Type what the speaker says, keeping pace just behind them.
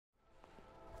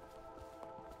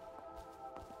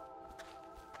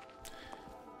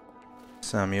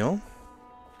Samuel.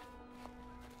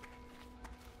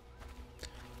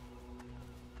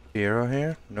 Piero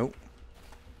here? Nope.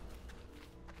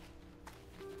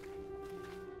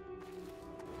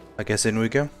 I guess in we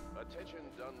go. Attention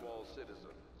Dunwall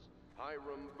citizens.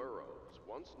 Hiram Burroughs,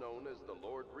 once known as the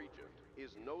Lord Regent,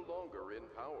 is no longer in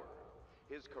power.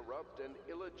 His corrupt and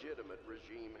illegitimate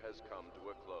regime has come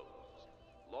to a close.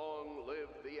 Long live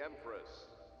the Empress.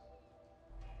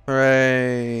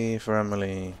 Hooray for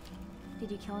Emily. Did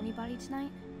you kill anybody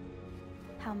tonight?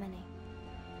 How many?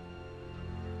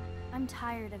 I'm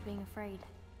tired of being afraid.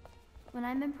 When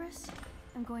I'm Empress,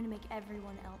 I'm going to make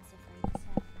everyone else afraid the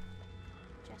same.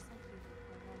 Just like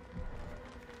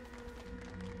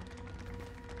you.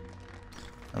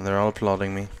 And they're all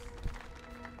applauding me.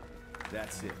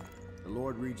 That's it. The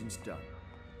Lord Regent's done.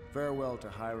 Farewell to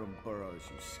Hiram Burroughs,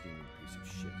 you scheming piece of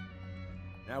shit.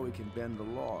 Now we can bend the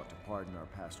law to pardon our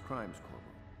past crimes, Corvo.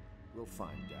 We'll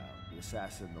find out the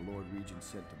assassin the Lord Regent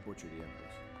sent to butcher the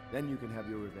Empress. Then you can have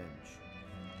your revenge.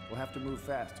 We'll have to move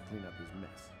fast to clean up his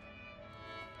mess.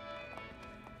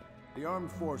 The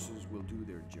armed forces will do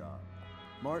their job.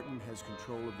 Martin has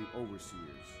control of the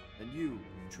overseers, and you,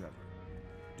 Trevor,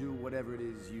 do whatever it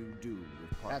is you do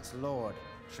with Parker. That's Lord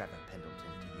Trevor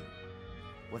Pendleton to you.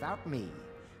 Without me,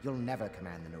 you'll never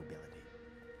command the nobility.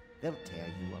 They'll tear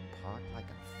you apart like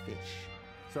a fish.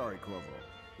 Sorry, Corvo.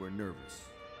 We're nervous.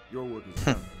 Your work is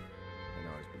done, and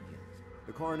ours begins.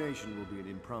 The coronation will be an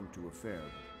impromptu affair,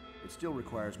 but it still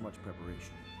requires much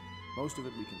preparation. Most of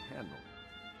it we can handle,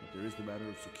 but there is the matter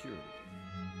of security.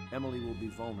 Emily will be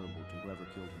vulnerable to whoever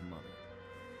killed her mother.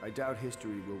 I doubt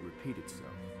history will repeat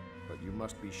itself, but you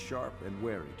must be sharp and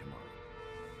wary tomorrow.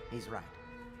 He's right.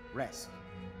 Rest.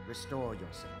 Restore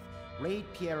yourself. Raid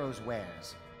Piero's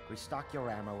wares. Restock your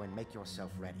ammo and make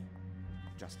yourself ready.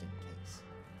 Just in case.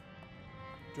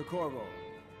 To Corvo,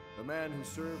 the man who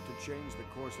served to change the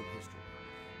course of history.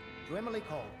 To Emily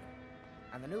Colvin,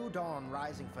 and the new dawn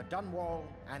rising for Dunwall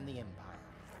and the Empire.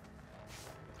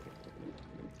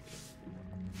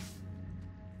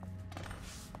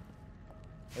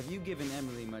 Have you given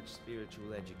Emily much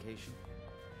spiritual education?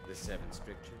 The Seven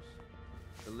Strictures?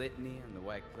 The Litany and the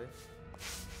White Cliff?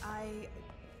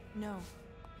 No.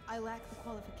 I lack the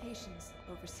qualifications,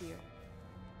 Overseer.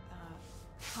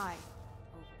 Hi.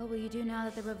 What will you do now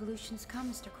that the revolution's come,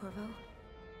 Mr. Corvo?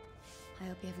 I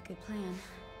hope you have a good plan.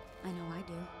 I know I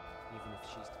do. Even if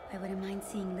she's... I wouldn't mind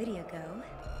seeing Lydia go.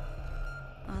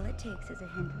 All it takes is a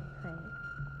hint of praise.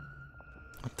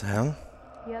 What the hell?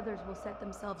 The others will set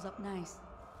themselves up nice.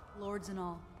 Lords and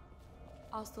all.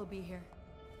 I'll still be here.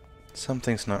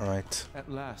 Something's not right.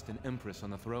 At last, an empress on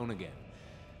the throne again.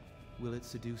 Will it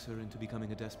seduce her into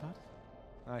becoming a despot?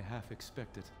 I half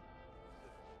expect it.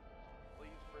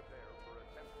 Please prepare for a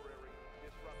temporary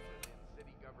disruption in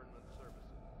city government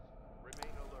services.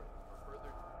 Remain alert for further...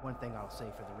 One thing I'll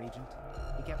say for the Regent.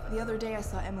 He kept... The other day I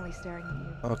saw Emily staring at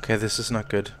you. Okay, this is not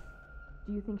good.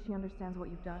 Do you think she understands what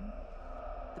you've done?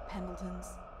 The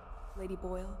Pendletons, Lady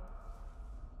Boyle?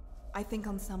 I think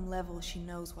on some level she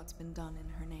knows what's been done in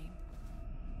her name.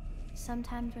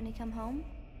 Sometimes when you come home,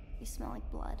 you smell like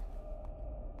blood.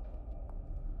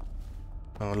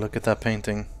 Oh, look at that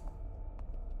painting.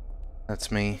 That's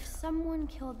me. If someone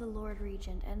killed the Lord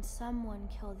Regent and someone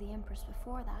killed the Empress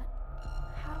before that,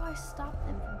 how do I stop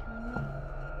them from killing me?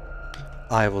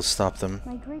 I will stop them.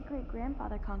 My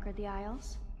great-great-grandfather conquered the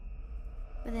Isles,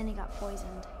 but then he got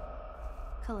poisoned.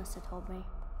 Callista told me.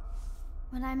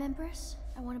 When I'm Empress,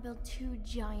 I want to build 2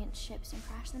 giant ships and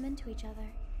crash them into each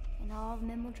other, and all of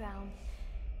them will drown.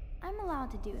 I'm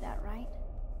allowed to do that, right?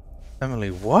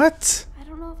 Emily, what? I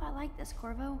don't know if I like this,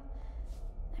 Corvo.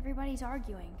 Everybody's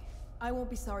arguing. I won't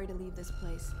be sorry to leave this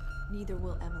place. Neither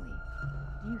will Emily.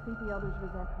 Do you think the elders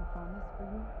resent her fondness for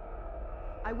you?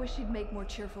 I wish she'd make more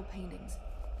cheerful paintings.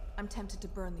 I'm tempted to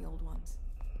burn the old ones.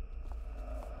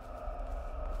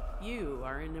 You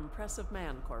are an impressive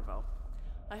man, Corvo.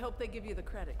 I hope they give you the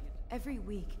credit you deserve. Every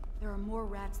week, there are more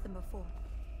rats than before.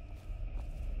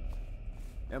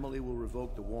 Emily will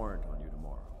revoke the warrant on you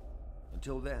tomorrow.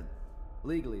 Until then,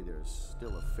 legally there's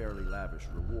still a fairly lavish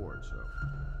reward, so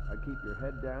I'd keep your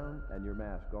head down and your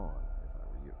mask on, if I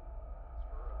were you.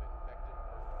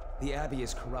 The Abbey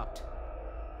is corrupt,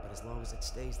 but as long as it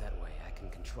stays that way, I can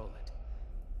control it.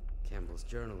 Campbell's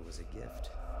journal was a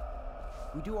gift.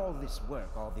 We do all this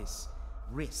work, all this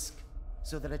risk,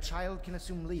 so that a child can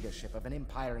assume leadership of an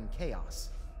empire in chaos.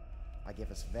 I give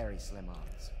us very slim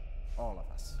odds. All of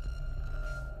us.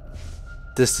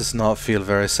 This does not feel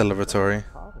very celebratory.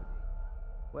 Poverty.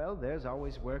 Well, there's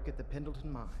always work at the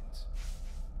Pendleton Mines.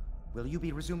 Will you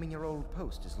be resuming your old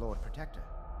post as Lord Protector?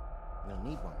 We'll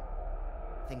need one.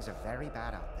 Things are very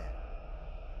bad out there.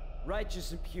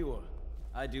 Righteous and pure,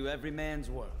 I do every man's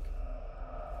work.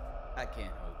 I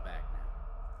can't hold back now.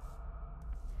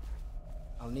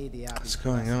 I'll need the What's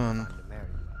going on?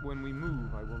 When we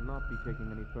move, I will not be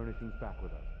taking any furnishings back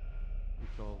with us.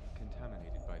 It's all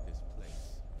contaminated by this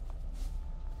place.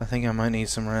 I think I might need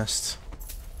some rest.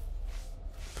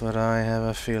 But I have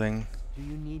a feeling Do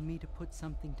you need me to put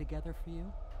something together for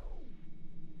you?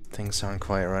 things aren't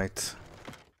quite right.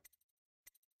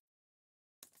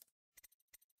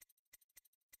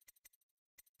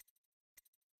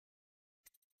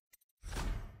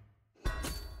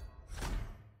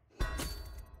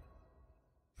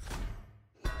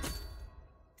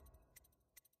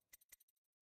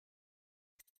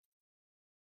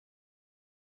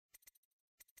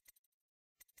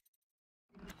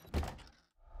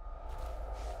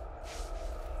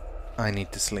 I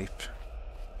need to sleep.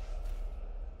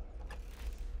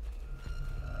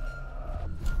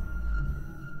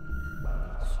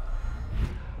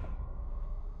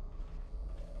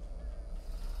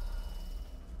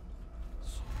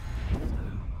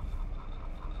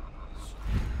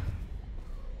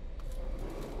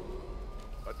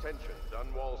 Attention,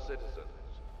 Dunwall citizens.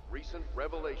 Recent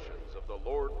revelations of the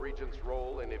Lord Regent's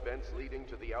role in events leading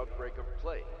to the outbreak of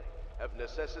plague have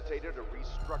necessitated a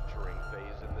restructuring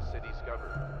phase in the city's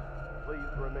government. Please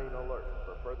remain alert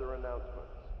for further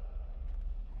announcements.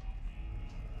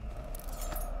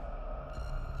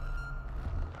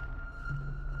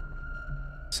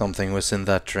 Something was in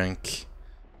that drink.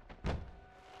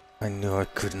 I knew I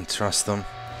couldn't trust them.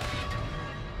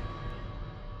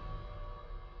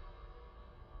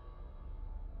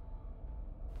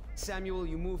 Samuel,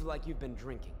 you move like you've been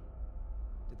drinking.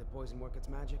 Did the poison work its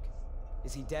magic?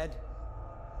 Is he dead?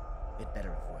 It better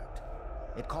have worked.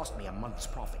 It cost me a month's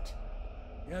profit.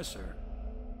 Yes, sir.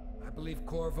 I believe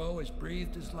Corvo has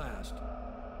breathed his last.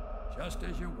 Just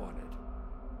as you wanted.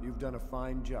 You've done a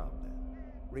fine job, then.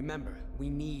 Remember, we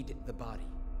need the body.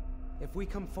 If we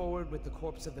come forward with the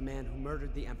corpse of the man who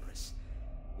murdered the Empress,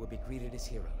 we'll be greeted as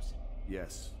heroes.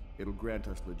 Yes, it'll grant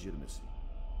us legitimacy.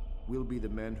 We'll be the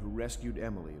men who rescued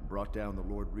Emily and brought down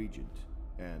the Lord Regent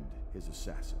and his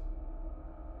assassin.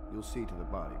 You'll see to the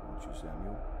body, won't you,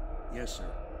 Samuel? Yes,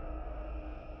 sir.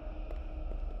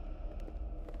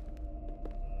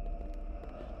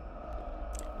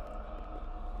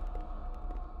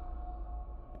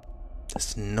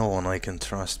 There's no one I can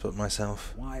trust but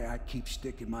myself. Why I keep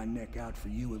sticking my neck out for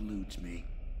you eludes me.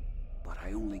 But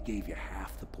I only gave you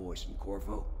half the poison,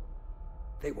 Corvo.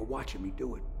 They were watching me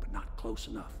do it, but not close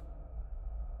enough.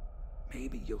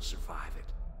 Maybe you'll survive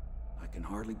it. I can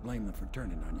hardly blame them for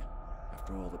turning on you.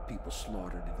 After all the people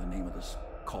slaughtered in the name of this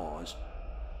cause.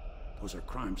 Those are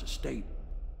crimes of state.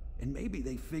 And maybe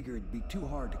they figure it'd be too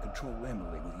hard to control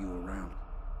Emily with you around.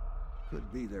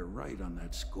 Could be they're right on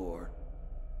that score.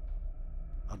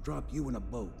 I'll drop you in a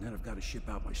boat, and then I've got to ship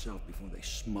out myself before they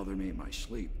smother me in my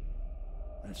sleep.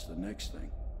 That's the next thing.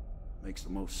 Makes the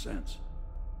most sense.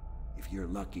 If you're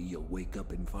lucky, you'll wake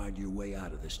up and find your way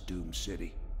out of this doomed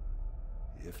city.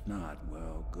 If not,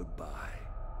 well, goodbye.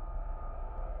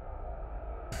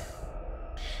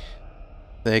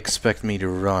 They expect me to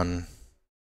run.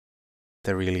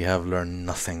 They really have learned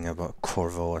nothing about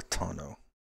Corvo Attano.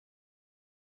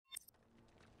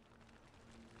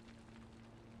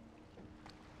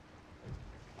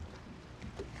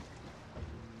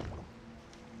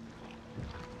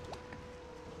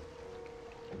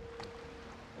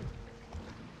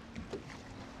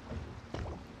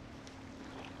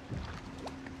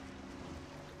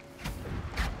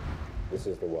 This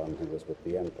is the one who was with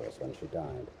the Empress when she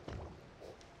died.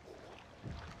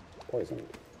 Poisoned.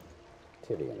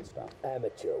 Tyrian stuff.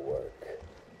 Amateur work.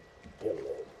 He'll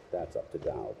live. That's up to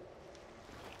Dowd.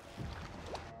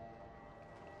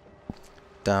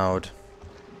 Dowd.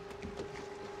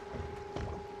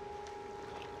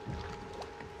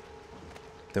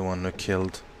 The one who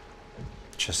killed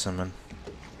Jessamine.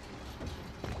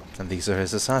 And these are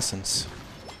his assassins.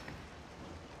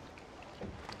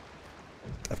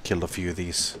 I've killed a few of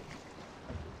these.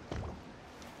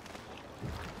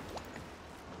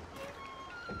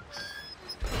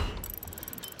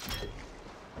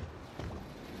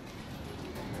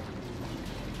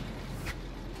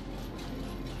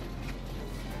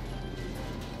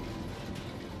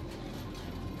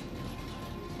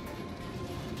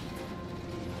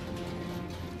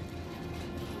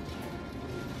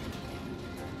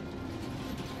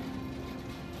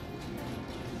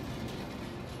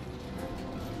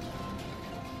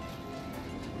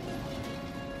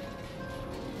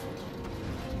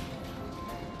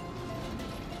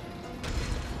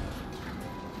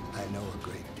 I know a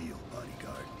great deal,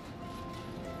 bodyguard.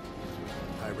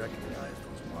 I recognize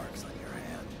those marks. marks on your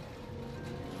hand.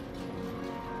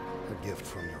 A gift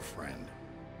from your friend.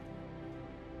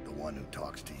 The one who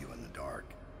talks to you in the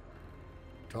dark.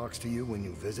 Talks to you when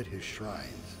you visit his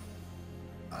shrines.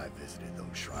 I visited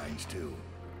those shrines too.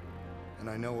 And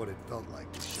I know what it felt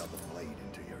like to shove a blade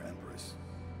into your Empress.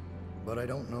 But I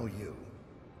don't know you.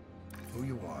 Who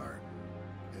you are,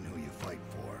 and who you fight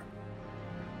for.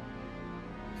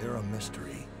 You're a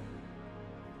mystery.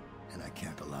 And I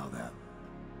can't allow that.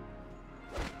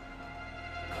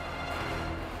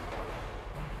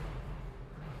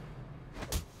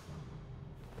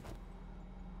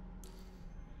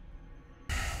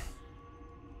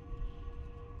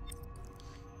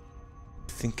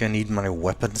 I think I need my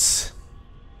weapons,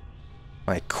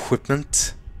 my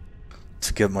equipment,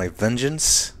 to get my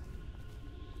vengeance.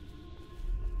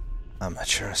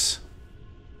 Amateurs.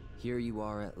 Here you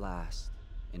are at last,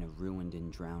 in a ruined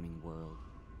and drowning world,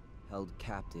 held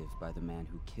captive by the man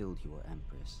who killed your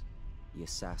Empress, the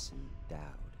assassin Dowd.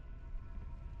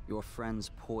 Your friends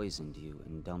poisoned you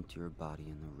and dumped your body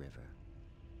in the river.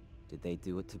 Did they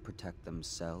do it to protect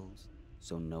themselves,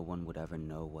 so no one would ever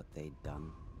know what they'd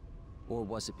done? Or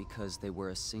was it because they were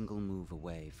a single move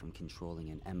away from controlling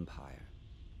an empire,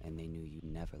 and they knew you'd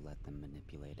never let them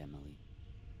manipulate Emily?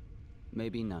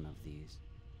 Maybe none of these.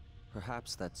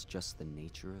 Perhaps that's just the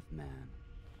nature of man.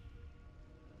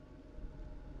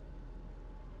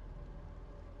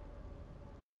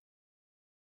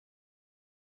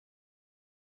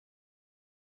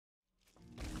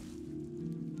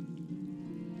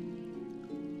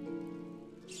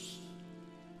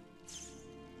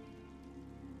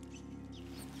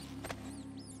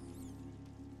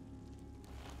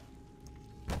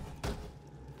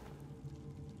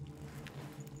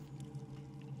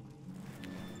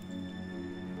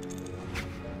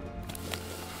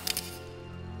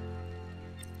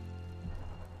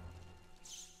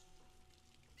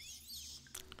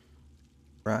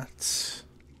 Rats.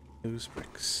 Loose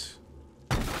bricks.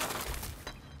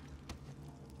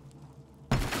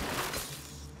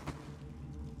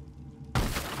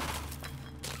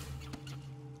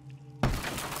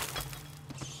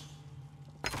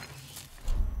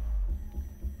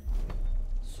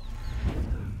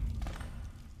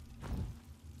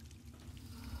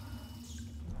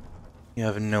 You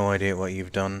have no idea what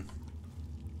you've done.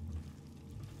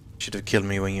 Should have killed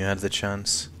me when you had the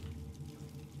chance.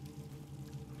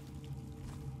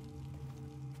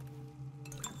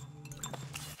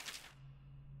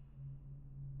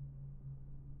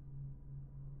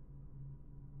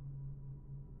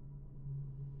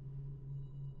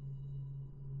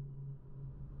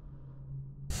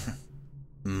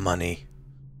 Money.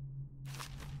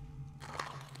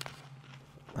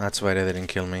 That's why they didn't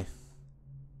kill me.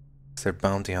 They're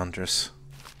bounty hunters.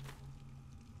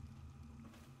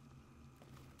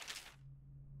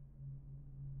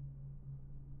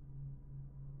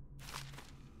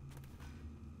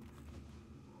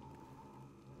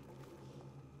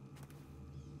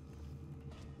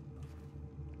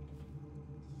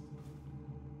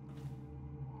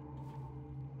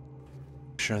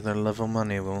 Sure, their love of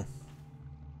money will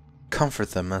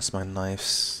comfort them as my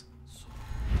knives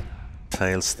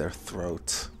tails their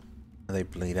throat and they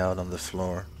bleed out on the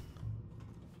floor.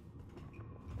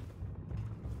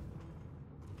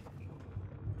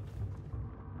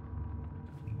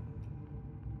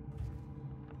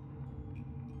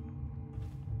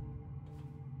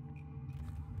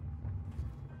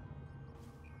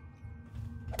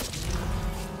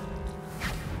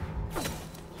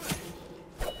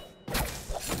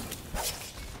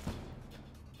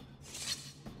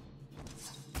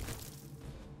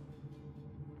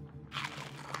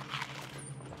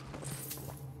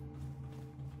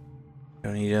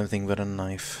 Don't need anything but a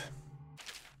knife.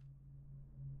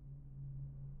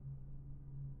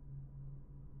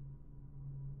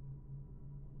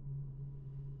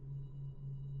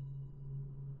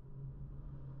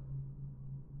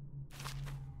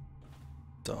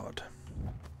 Dodd.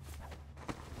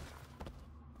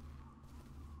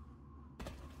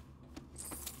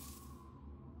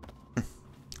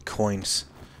 Coins.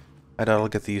 I doubt I'll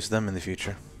get to use them in the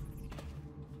future.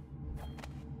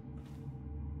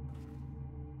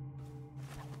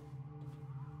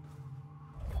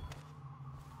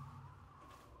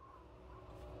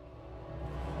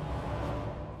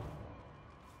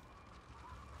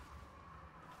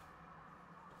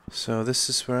 So this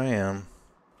is where I am.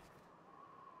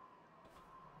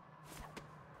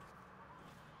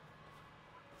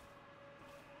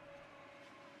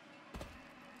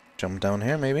 Jump down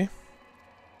here, maybe?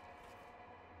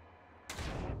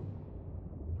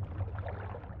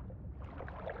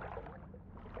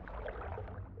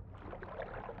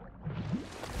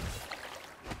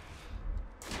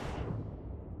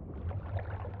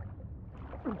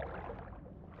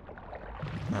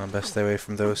 best stay away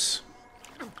from those.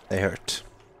 They hurt.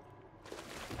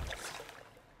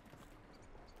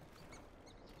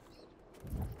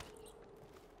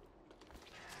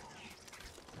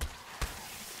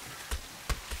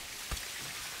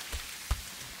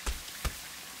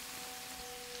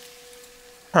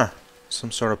 Huh.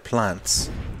 Some sort of plants.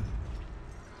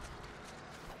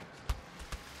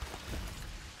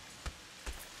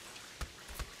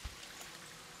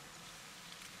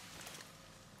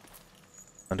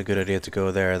 Not a good idea to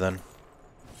go there then.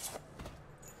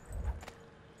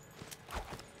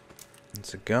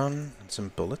 It's a gun and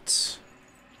some bullets.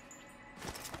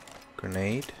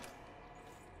 Grenade.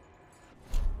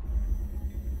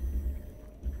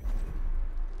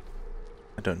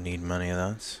 I don't need money of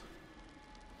that.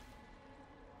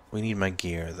 We need my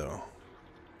gear though.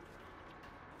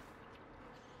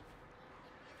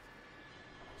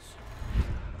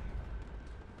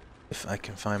 If I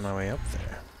can find my way up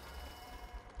there.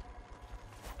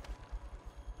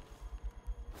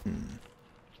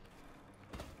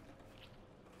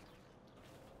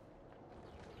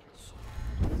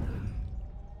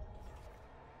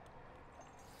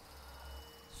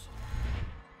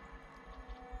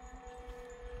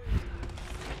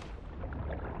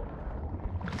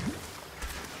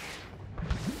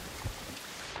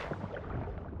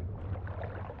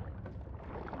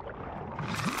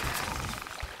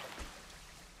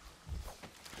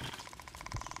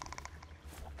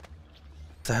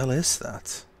 What the hell is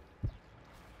that?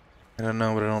 I don't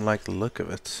know, but I don't like the look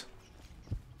of it.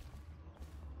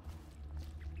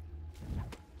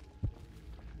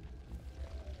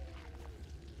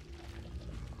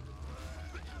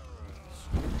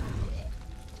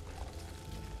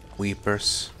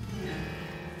 Weepers.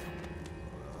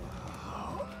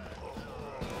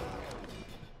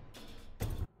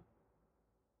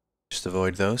 Just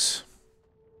avoid those.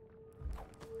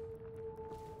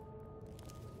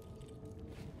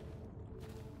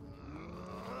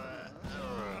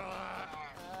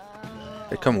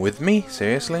 They come with me?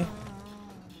 Seriously?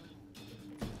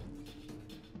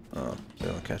 Oh, they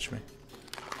don't catch me.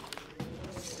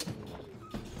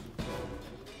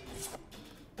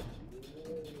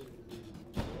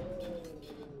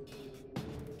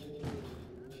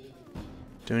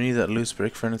 Do we need that loose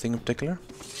brick for anything in particular?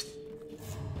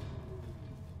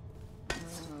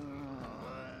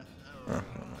 Oh, never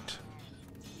mind.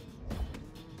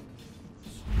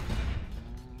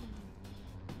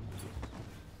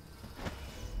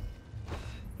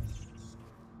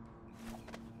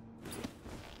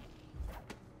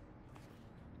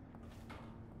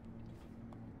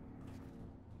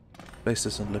 Place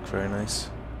doesn't look very nice.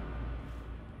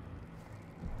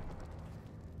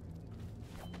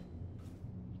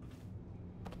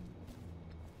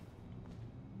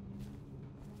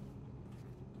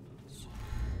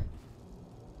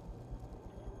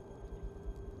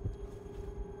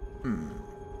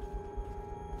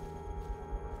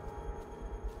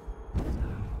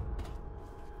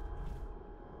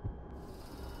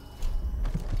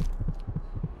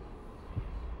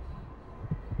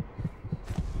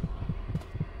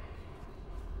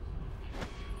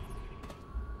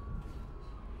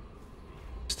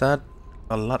 Is that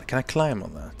a lot? Can I climb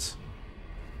on that?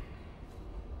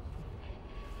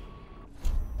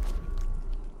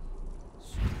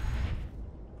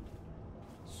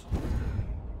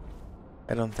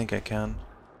 I don't think I can.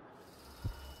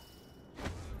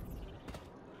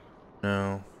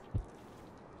 No.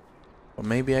 Well,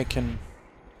 maybe I can.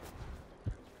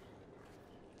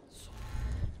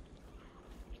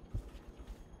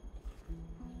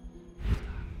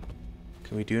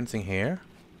 Can we do anything here?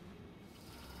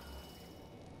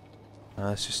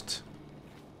 It's just.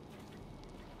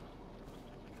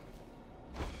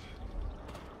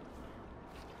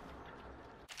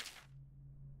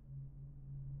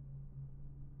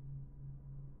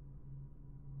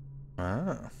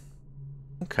 Ah.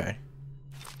 Okay.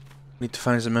 Need to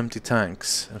find some empty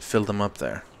tanks and fill them up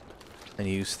there. And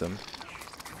use them.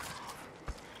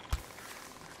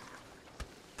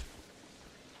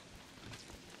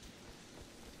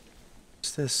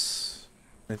 Is this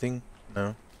anything?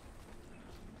 No.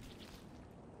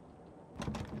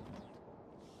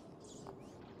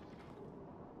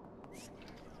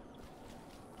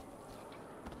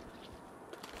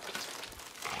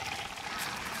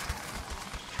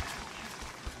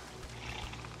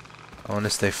 I want to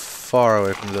stay far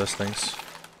away from those things.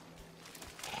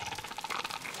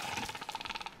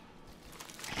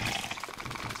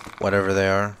 Whatever they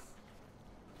are.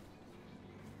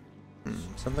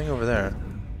 Something over there.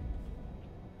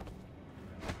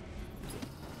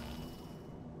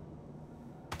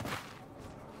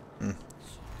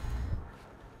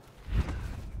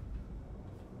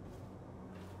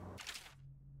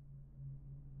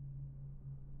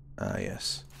 Ah,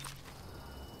 yes.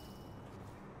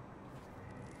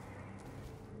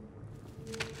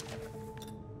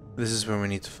 This is where we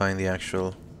need to find the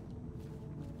actual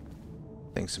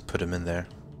things and put them in there.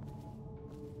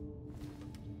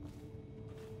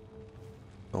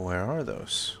 But where are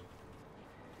those?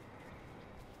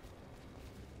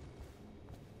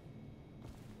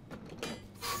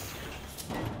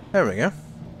 There we go.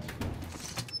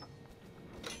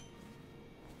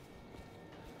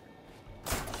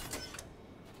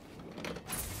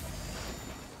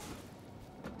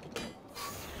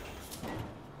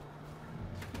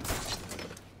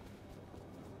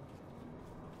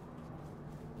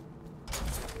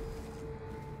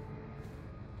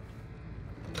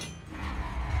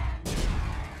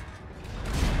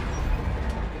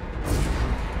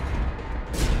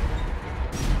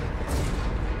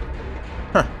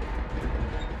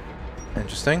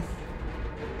 Interesting.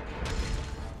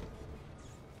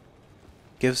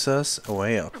 Gives us a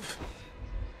way up.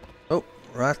 Oh,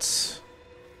 rats.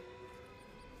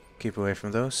 Keep away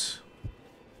from those.